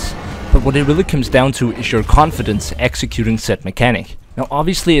actually is, but what it really comes down to is your confidence executing said mechanic. Now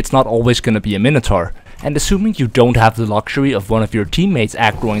obviously it's not always gonna be a Minotaur, and assuming you don't have the luxury of one of your teammates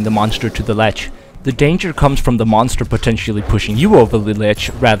aggroing the monster to the ledge, the danger comes from the monster potentially pushing you over the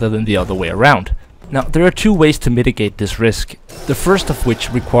ledge rather than the other way around. Now there are two ways to mitigate this risk, the first of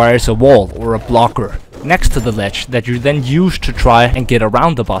which requires a wall or a blocker next to the ledge that you then use to try and get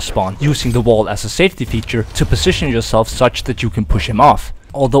around the boss spawn, using the wall as a safety feature to position yourself such that you can push him off.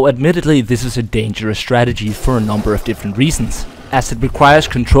 Although admittedly this is a dangerous strategy for a number of different reasons, as it requires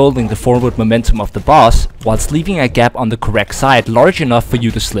controlling the forward momentum of the boss whilst leaving a gap on the correct side large enough for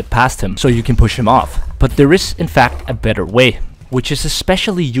you to slip past him so you can push him off. But there is in fact a better way, which is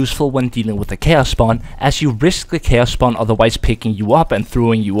especially useful when dealing with a chaos spawn, as you risk the chaos spawn otherwise picking you up and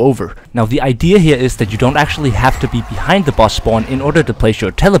throwing you over. Now the idea here is that you don't actually have to be behind the boss spawn in order to place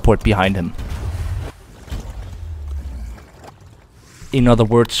your teleport behind him. In other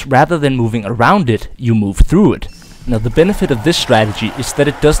words, rather than moving around it, you move through it. Now the benefit of this strategy is that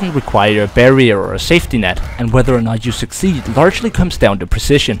it doesn't require a barrier or a safety net, and whether or not you succeed largely comes down to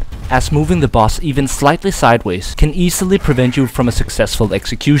precision, as moving the boss even slightly sideways can easily prevent you from a successful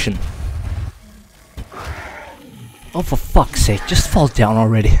execution. Oh, for fuck's sake, just fall down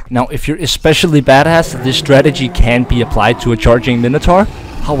already. Now if you're especially badass, this strategy can be applied to a charging Minotaur.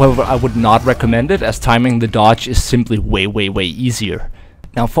 However, I would not recommend it, as timing the dodge is simply way easier.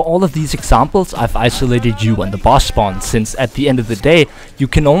 Now for all of these examples, I've isolated you and the boss spawn, since at the end of the day, you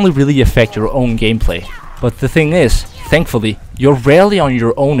can only really affect your own gameplay. But the thing is, thankfully, you're rarely on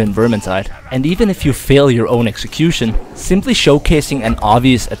your own in Vermintide, and even if you fail your own execution, simply showcasing an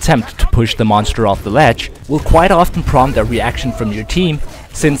obvious attempt to push the monster off the ledge will quite often prompt a reaction from your team,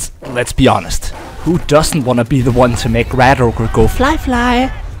 since, let's be honest, who doesn't want to be the one to make Rat Ogre go fly fly?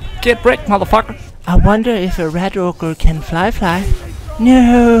 Get wrecked, motherfucker! I wonder if a Rat Ogre can fly fly.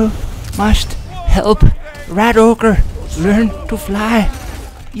 No! Must help Rat Ogre learn to fly.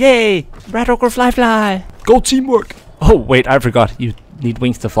 Yay! Rat Ogre fly fly! Go teamwork! Oh wait, I forgot, you need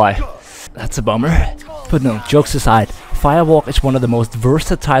wings to fly. That's a bummer. But no, jokes aside, Firewalk is one of the most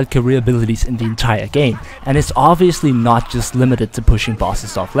versatile career abilities in the entire game, and it's obviously not just limited to pushing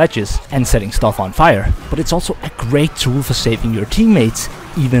bosses off ledges and setting stuff on fire, but it's also a great tool for saving your teammates,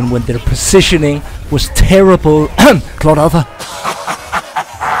 even when their positioning was terrible. Cloud Alpha!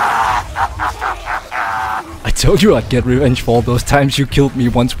 I told you I'd get revenge for all those times you killed me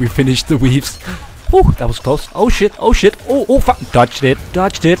once we finished the weaves. Oh, that was close. Oh shit, oh shit, oh fuck. Dodged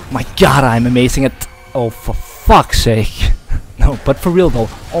it. My god, I'm amazing at... Oh, for fuck's sake. No, but for real though,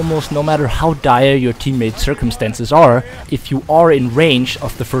 almost no matter how dire your teammates' circumstances are, if you are in range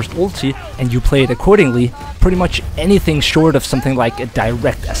of the first ulti and you play it accordingly, pretty much anything short of something like a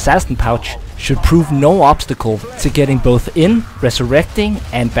direct assassin pouch should prove no obstacle to getting both in, resurrecting,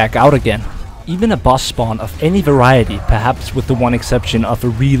 and back out again. Even a boss spawn of any variety, perhaps with the one exception of a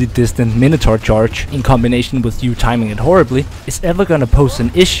really distant Minotaur charge in combination with you timing it horribly, is ever gonna pose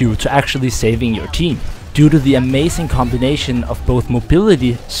an issue to actually saving your team, due to the amazing combination of both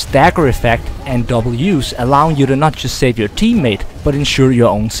mobility, stagger effect, and double use, allowing you to not just save your teammate, but ensure your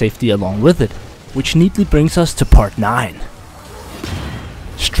own safety along with it. Which neatly brings us to part 9.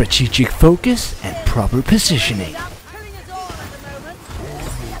 Strategic focus and proper positioning.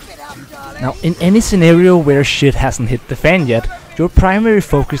 Now, in any scenario where shit hasn't hit the fan yet, your primary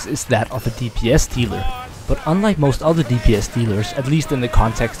focus is that of a DPS dealer. But unlike most other DPS dealers, at least in the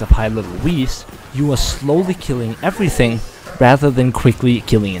context of high-level weaves, you are slowly killing everything rather than quickly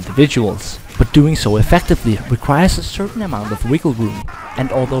killing individuals. But doing so effectively requires a certain amount of wiggle room,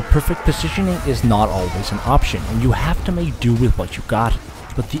 and although perfect positioning is not always an option, and you have to make do with what you got,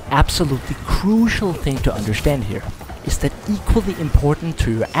 But the absolutely crucial thing to understand here is that equally important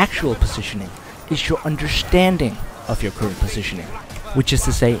to your actual positioning is your understanding of your current positioning. Which is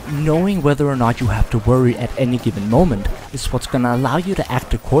to say, knowing whether or not you have to worry at any given moment is what's gonna allow you to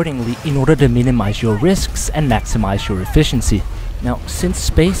act accordingly in order to minimize your risks and maximize your efficiency. Now, since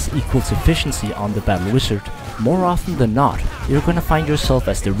space equals efficiency on the Battle Wizard, more often than not, you're gonna find yourself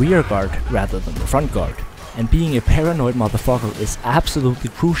as the rear guard rather than the front guard. And being a paranoid motherfucker is absolutely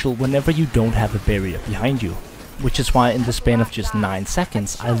crucial whenever you don't have a barrier behind you. Which is why in the span of just 9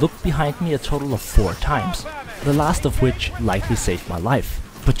 seconds, I looked behind me a total of 4 times. The last of which likely saved my life.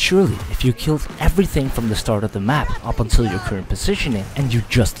 But surely, if you killed everything from the start of the map up until your current positioning, and you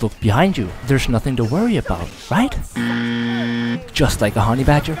just looked behind you, there's nothing to worry about, right? Just like a honey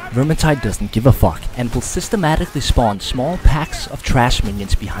badger, Vermintide doesn't give a fuck, and will systematically spawn small packs of trash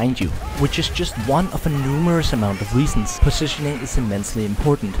minions behind you, which is just one of a numerous amount of reasons positioning is immensely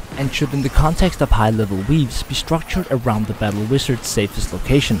important, and should in the context of high-level weaves be structured around the Battle Wizard's safest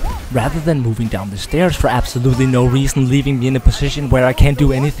location, rather than moving down the stairs for absolutely no reason, leaving me in a position where I can't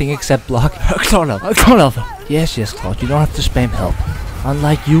do anything except block. Claude, yes, Claude, you don't have to spam help.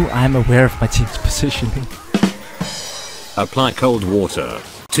 Unlike you, I am aware of my team's positioning. Apply cold water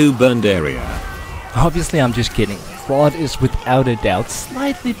to burned area. Obviously, I'm just kidding. Claude is without a doubt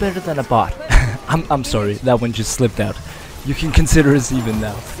slightly better than a bot. I'm sorry, that one just slipped out. You can consider us even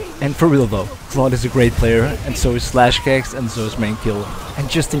now. And for real though, Claude is a great player, and so is Slashcax, and so is Mankiller. And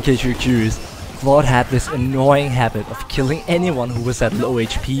just in case you're curious, Claude had this annoying habit of killing anyone who was at low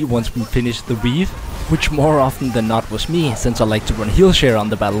HP once we finished the weave, which more often than not was me, since I like to run heal share on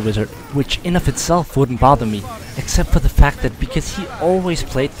the Battle Wizard, which in of itself wouldn't bother me, except for the fact that because he always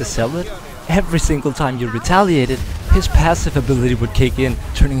played the Zealot, every single time you retaliated, his passive ability would kick in,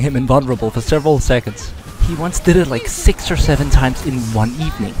 turning him invulnerable for several seconds. He once did it like 6 or 7 times in one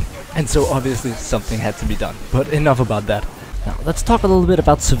evening, and so obviously something had to be done, but enough about that. Now, let's talk a little bit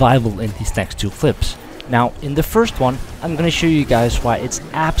about survival in these next 2 clips. Now, in the first one, I'm gonna show you guys why it's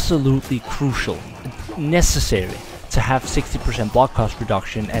absolutely crucial, necessary, to have 60% block cost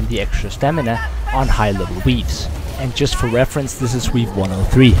reduction and the extra stamina on high-level weaves. And just for reference, this is weave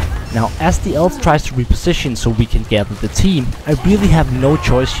 103. Now, as the elf tries to reposition so we can gather the team, I really have no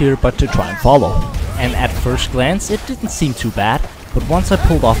choice here but to try and follow. And at first glance, it didn't seem too bad, but once I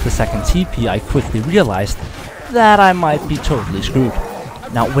pulled off the second TP, I quickly realized that I might be totally screwed.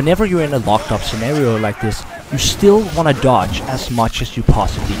 Now, whenever you're in a locked up scenario like this, you still want to dodge as much as you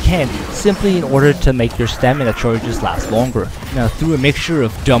possibly can, simply in order to make your stamina charges last longer. Now, through a mixture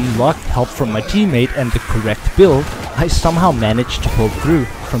of dumb luck, help from my teammate, and the correct build, I somehow managed to pull through,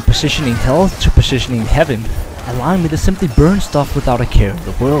 from positioning hell to positioning heaven, allowing me to simply burn stuff without a care in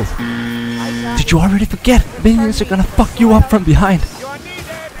the world. Did you already forget? Minions are gonna fuck you up from behind.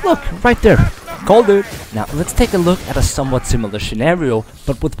 Look, right there. Called it! Now, let's take a look at a somewhat similar scenario,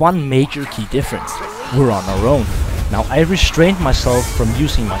 but with one major key difference. We're on our own. Now, I restrained myself from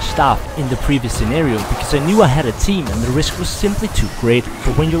using my staff in the previous scenario because I knew I had a team and the risk was simply too great.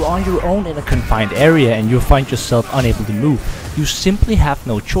 But when you're on your own in a confined area and you find yourself unable to move, you simply have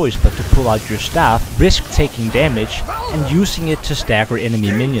no choice but to pull out your staff, risk taking damage, and using it to stagger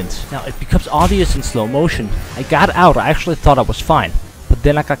enemy minions. Now, it becomes obvious in slow motion. I got out, I actually thought I was fine. But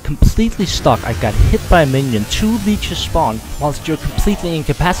then I got completely stuck. I got hit by a minion, 2 leeches spawn. Whilst you're completely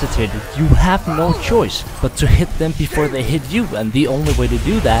incapacitated, you have no choice but to hit them before they hit you, and the only way to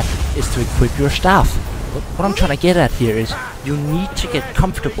do that is to equip your staff. But what I'm trying to get at here is you need to get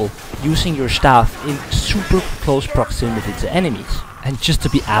comfortable using your staff in super close proximity to enemies. And just to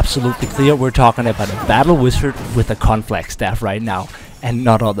be absolutely clear, we're talking about a Battle Wizard with a conflict staff right now, and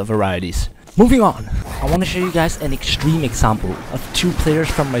not other varieties. Moving on, I want to show you guys an extreme example of 2 players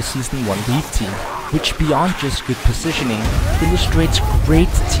from my Season 1 Weave team, which beyond just good positioning, illustrates great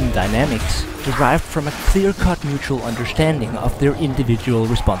team dynamics, derived from a clear-cut mutual understanding of their individual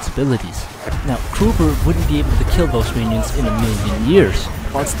responsibilities. Now, Kruber wouldn't be able to kill those minions in a million years,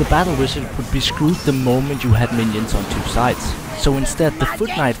 whilst the Battle Wizard would be screwed the moment you had minions on 2 sides. So instead, the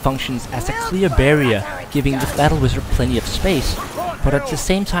Foot Knight functions as a clear barrier, giving the Battle Wizard plenty of space, but at the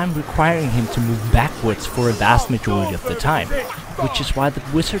same time requiring him to move backwards for a vast majority of the time, which is why the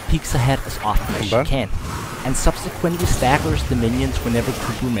wizard peeks ahead as often as she can, and subsequently staggers the minions whenever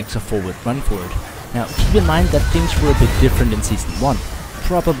Kruber makes a forward run for it. Now, keep in mind that things were a bit different in Season 1,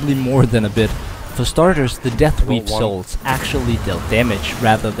 probably more than a bit. For starters, the Deathweave souls actually dealt damage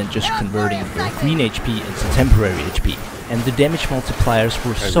rather than just converting their green HP into temporary HP, and the damage multipliers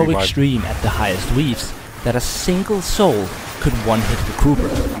were so extreme at the highest weaves that a single soul could one-hit the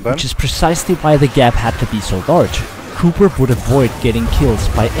Kruber, which is precisely why the gap had to be so large. Cooper would avoid getting kills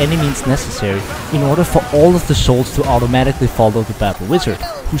by any means necessary in order for all of the souls to automatically follow the Battle Wizard,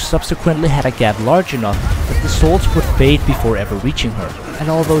 who subsequently had a gap large enough that the souls would fade before ever reaching her. And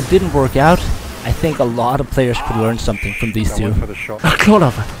although it didn't work out, I think a lot of players could learn something from these two.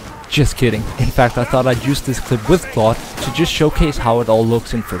 Claude, just kidding. In fact, I thought I'd use this clip with Claude to just showcase how it all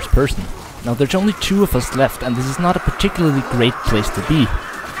looks in first person. Now there's only 2 of us left, and this is not a particularly great place to be.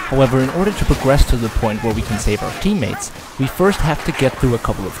 However, in order to progress to the point where we can save our teammates, we first have to get through a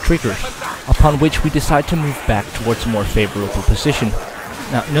couple of triggers, upon which we decide to move back towards a more favorable position.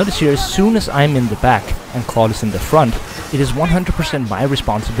 Now notice here, as soon as I'm in the back and Claude is in the front, it is 100% my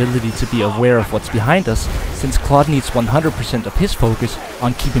responsibility to be aware of what's behind us, since Claude needs 100% of his focus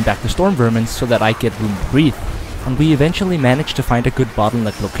on keeping back the storm vermin so that I get room to breathe. And we eventually managed to find a good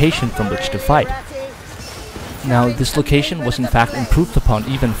bottleneck location from which to fight. Now, this location was in fact improved upon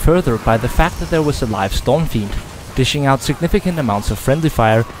even further by the fact that there was a live storm fiend, dishing out significant amounts of friendly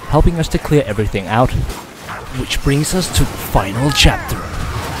fire, helping us to clear everything out. Which brings us to the final chapter.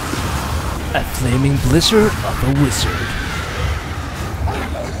 A flaming blizzard of a wizard.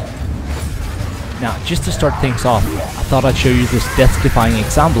 Now, just to start things off, I thought I'd show you this death-defying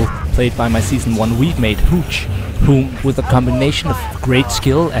example played by my Season 1 weed mate, Hooch, whom, with a combination of great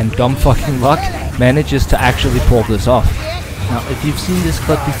skill and dumb fucking luck, manages to actually pull this off. Now, if you've seen this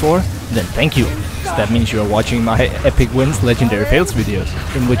clip before, then thank you. That means you're watching my Epic Wins Legendary Fails videos,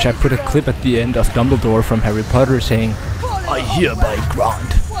 in which I put a clip at the end of Dumbledore from Harry Potter saying, "I hereby grant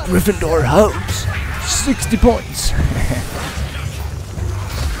Gryffindor House 60 points."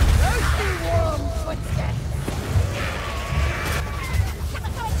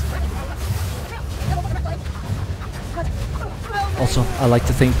 Also, I like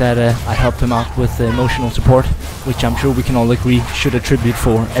to think that I helped him out with emotional support, which I'm sure we can all agree should attribute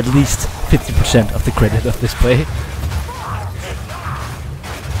for at least 50% of the credit of this play.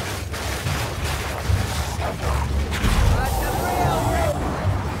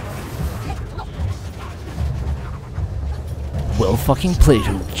 Well fucking played,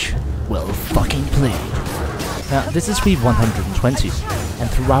 Hooch. Well fucking played. Now, this is week 120, and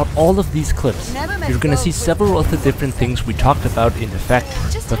throughout all of these clips, you're gonna see several of the different things we talked about in effect.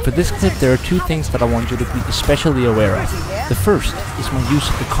 But for this clip, there are 2 things that I want you to be especially aware of. The first is my use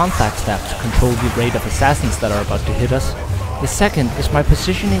of the contact staff to control the rate of assassins that are about to hit us. The second is my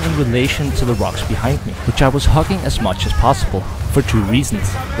positioning in relation to the rocks behind me, which I was hugging as much as possible, for 2 reasons.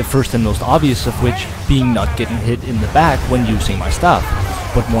 The first and most obvious of which being not getting hit in the back when using my staff,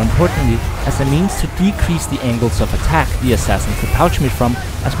 but more importantly, as a means to decrease the angles of attack the assassin could pouch me from,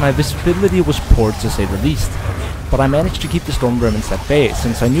 as my visibility was poor to say the least. But I managed to keep the storm vermins at bay.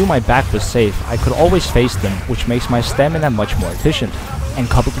 Since I knew my back was safe, I could always face them, which makes my stamina much more efficient. And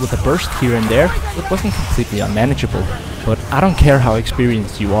coupled with a burst here and there, it wasn't completely unmanageable. But I don't care how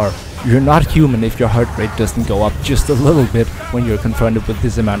experienced you are. You're not human if your heart rate doesn't go up just a little bit when you're confronted with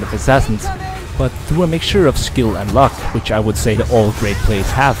this amount of assassins. But through a mixture of skill and luck, which I would say all great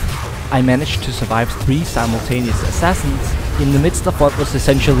plays have, I managed to survive 3 simultaneous assassins in the midst of what was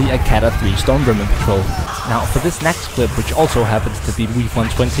essentially a Cata 3 storm vermin patrol. Now, for this next clip, which also happens to be week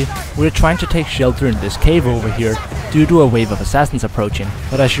 120, we're trying to take shelter in this cave over here due to a wave of assassins approaching.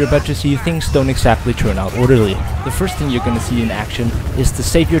 But as you're about to see, things don't exactly turn out orderly. The first thing you're gonna see in action is to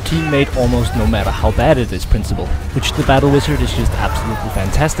save your teammate almost no matter how bad it is principle, which the Battle Wizard is just absolutely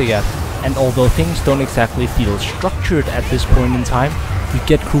fantastic at. And although things don't exactly feel structured at this point in time, we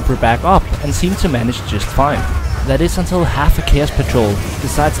get Cooper back up and seem to manage just fine. That is until half a Chaos Patrol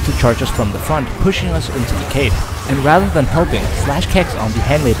decides to charge us from the front, pushing us into the cave. And rather than helping, Kex on the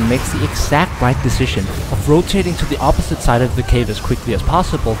Handmaiden makes the exact right decision of rotating to the opposite side of the cave as quickly as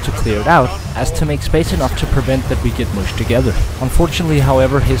possible to clear it out, as to make space enough to prevent that we get mushed together. Unfortunately,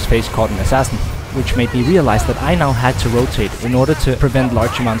 however, his face caught an assassin, which made me realize that I now had to rotate in order to prevent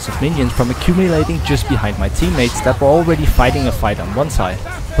large amounts of minions from accumulating just behind my teammates that were already fighting a fight on one side.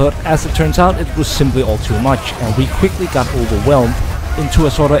 But as it turns out, it was simply all too much, and we quickly got overwhelmed into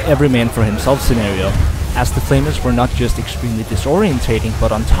a sort of every man for himself scenario, as the flamers were not just extremely disorientating,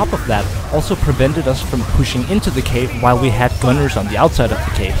 but on top of that, also prevented us from pushing into the cave while we had gunners on the outside of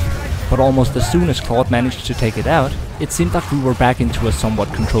the cave. But almost as soon as Claude managed to take it out, it seemed like we were back into a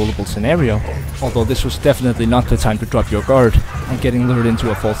somewhat controllable scenario, although this was definitely not the time to drop your guard and getting lured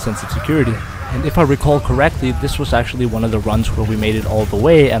into a false sense of security. And if I recall correctly, this was actually one of the runs where we made it all the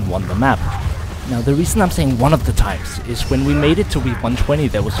way and won the map. Now the reason I'm saying one of the times is when we made it to week 120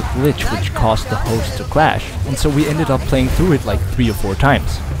 there was a glitch which caused the host to crash, and so we ended up playing through it like 3 or 4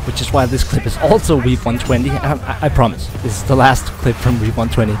 times. Which is why this clip is also week 120, and I promise, this is the last clip from week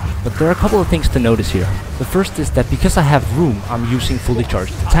 120. But there are a couple of things to notice here. The first is that because I have room, I'm using fully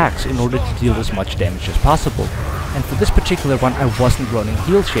charged attacks in order to deal as much damage as possible. And for this particular one I wasn't running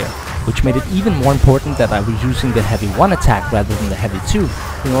heal share, which made it even more important that I was using the heavy 1 attack rather than the heavy 2,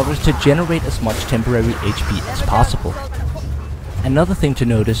 in order to generate as much temporary HP as possible. Another thing to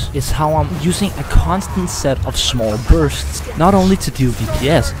notice is how I'm using a constant set of small bursts, not only to deal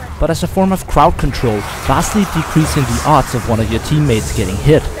DPS, but as a form of crowd control, vastly decreasing the odds of one of your teammates getting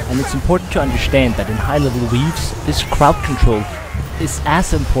hit. And it's important to understand that in high-level weaves, this crowd control is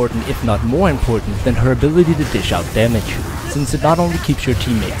as important, if not more important, than her ability to dish out damage, since it not only keeps your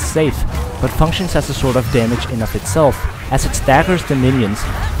teammates safe, but functions as a sort of damage in of itself, as it staggers the minions,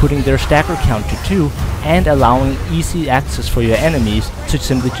 putting their stagger count to 2, and allowing easy access for your enemies to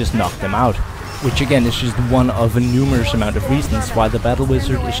simply just knock them out. Which again is just one of a numerous amount of reasons why the Battle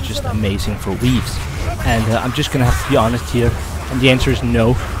Wizard is just amazing for weaves. And I'm just gonna have to be honest here, and the answer is no.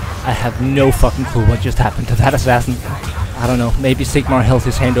 I have no fucking clue what just happened to that assassin. I don't know, maybe Sigmar held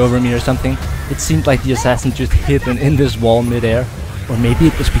his hand over me or something. It seemed like the assassin just hit in this wall mid-air. Or maybe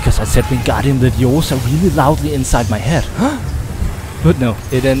it was because I said Wingardium Leviosa really loudly inside my head. But no,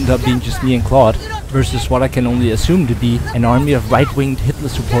 it ended up being just me and Claude, versus what I can only assume to be an army of right-winged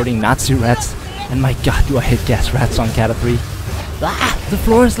Hitler-supporting Nazi rats. And my god, do I hate gas rats on Cata 3. Ah! The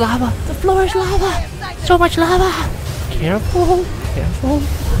floor is lava! The floor is lava! So much lava! Careful! Careful!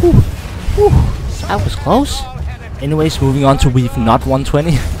 Whew. Whew. That was close. Anyways, moving on to weave not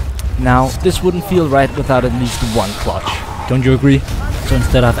 120. Now, this wouldn't feel right without at least one clutch. Don't you agree? So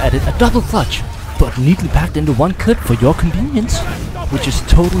instead I've added a double clutch, but neatly packed into one clip for your convenience. Which is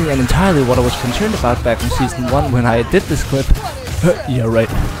totally and entirely what I was concerned about back in Season 1 when I did this clip. Yeah, right.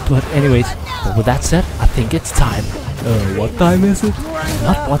 But anyways, but with that said, I think it's time. What time is it?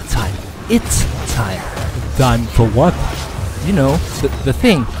 Not what time. It's time. Time for what? You know, the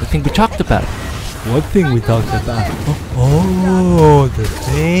thing we talked about. What thing we talked about? Oh, the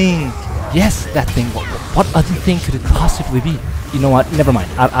thing. Yes, that thing. What other thing could it possibly be? You know what? Never mind.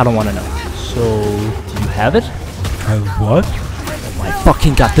 I don't want to know. So, do you have it? What? Oh my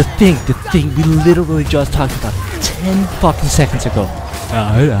fucking god, the thing we literally just talked about 10 fucking seconds ago.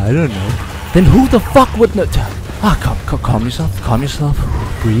 I don't know. Then who the fuck would know? Calm yourself.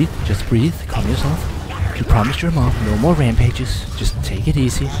 Breathe, just breathe, calm yourself. You promised your mom no more rampages. Just take it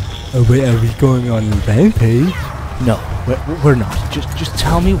easy. Wait, are we going on a rampage? No, we're not. Just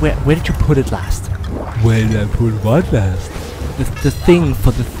tell me where did you put it last? Where did I put what last? The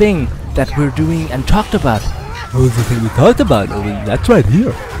thing that we're doing and talked about. Oh, the thing we talked about? Oh, that's right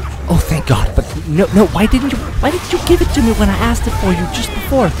here. Oh, thank God. But no, why didn't you give it to me when I asked it for you just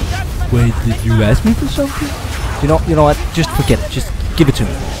before? Wait, did you ask me for something? You know what? Just forget it. Just give it to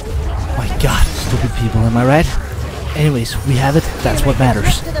me. My God, stupid people, am I right? Anyways, we have it, that's what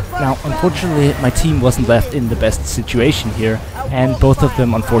matters. Now, unfortunately, my team wasn't left in the best situation here, and both of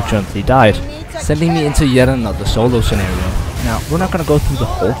them unfortunately died, sending me into yet another solo scenario. Now, we're not gonna go through the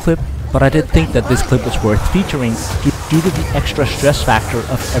whole clip, but I did think that this clip was worth featuring due to the extra stress factor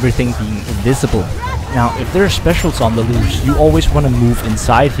of everything being invisible. Now, if there are specials on the loose, you always want to move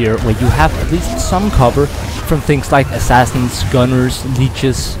inside here where you have at least some cover from things like assassins, gunners,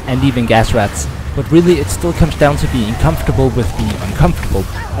 leeches, and even gas rats. But really, it still comes down to being comfortable with being uncomfortable,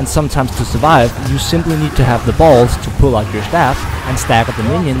 and sometimes to survive, you simply need to have the balls to pull out your staff and stagger the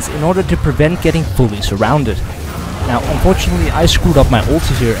minions in order to prevent getting fully surrounded. Now, unfortunately, I screwed up my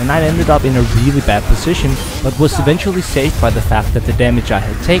ulti here and I ended up in a really bad position, but was eventually saved by the fact that the damage I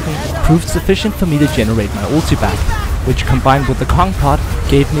had taken proved sufficient for me to generate my ulti back, which combined with the Kong pot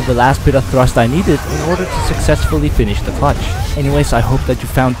gave me the last bit of thrust I needed in order to successfully finish the clutch. Anyways, I hope that you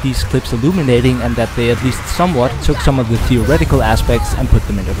found these clips illuminating and that they at least somewhat took some of the theoretical aspects and put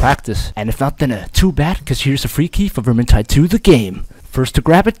them into practice. And if not, then too bad, cause here's a free key for Vermintide 2 the game. First to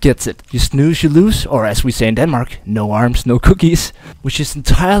grab it gets it. You snooze, you lose, or as we say in Denmark, no arms, no cookies. Which is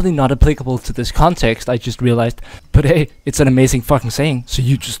entirely not applicable to this context, I just realized. But hey, it's an amazing fucking saying, so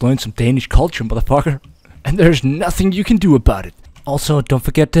you just learned some Danish culture, motherfucker. And there's nothing you can do about it. Also, don't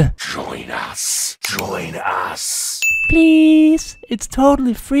forget to join us. Join us. Please. It's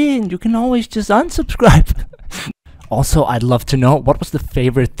totally free and you can always just unsubscribe. Also, I'd love to know, what was the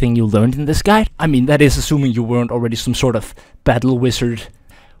favorite thing you learned in this guide? I mean, that is assuming you weren't already some sort of battle wizard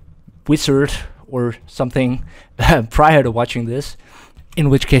or something prior to watching this. In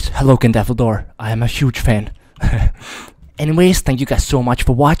which case, hello Gandalf, I am a huge fan. Anyways, thank you guys so much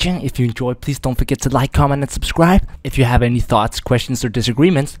for watching. If you enjoyed, please don't forget to like, comment, and subscribe. If you have any thoughts, questions, or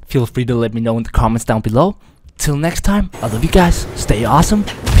disagreements, feel free to let me know in the comments down below. Till next time, I love you guys, stay awesome,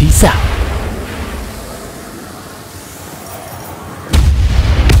 peace out.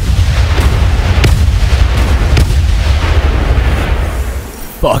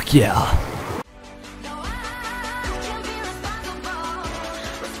 Fuck yeah.